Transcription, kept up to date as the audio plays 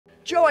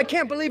Joe, I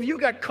can't believe you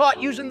got caught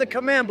using the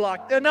command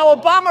block. Now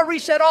Obama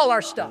reset all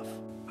our stuff.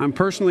 I'm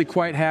personally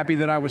quite happy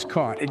that I was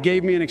caught. It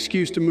gave me an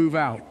excuse to move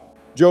out.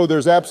 Joe,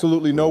 there's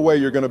absolutely no way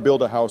you're going to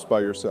build a house by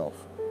yourself.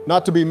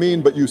 Not to be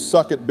mean, but you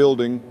suck at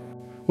building.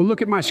 Well,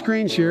 look at my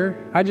screen share.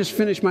 I just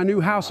finished my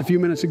new house a few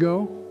minutes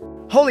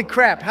ago. Holy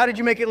crap, how did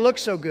you make it look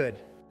so good?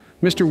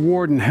 Mr.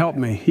 Warden helped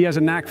me. He has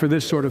a knack for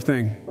this sort of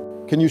thing.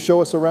 Can you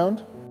show us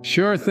around?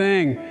 Sure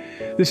thing.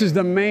 This is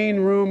the main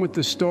room with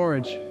the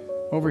storage.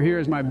 Over here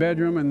is my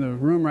bedroom, and the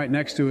room right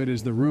next to it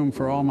is the room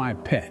for all my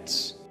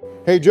pets.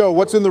 Hey Joe,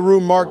 what's in the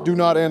room marked "Do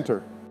Not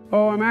Enter"?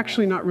 Oh, I'm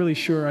actually not really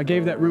sure. I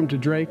gave that room to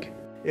Drake.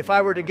 If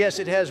I were to guess,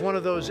 it has one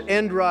of those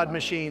end rod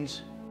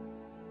machines.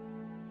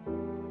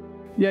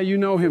 Yeah, you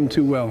know him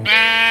too well.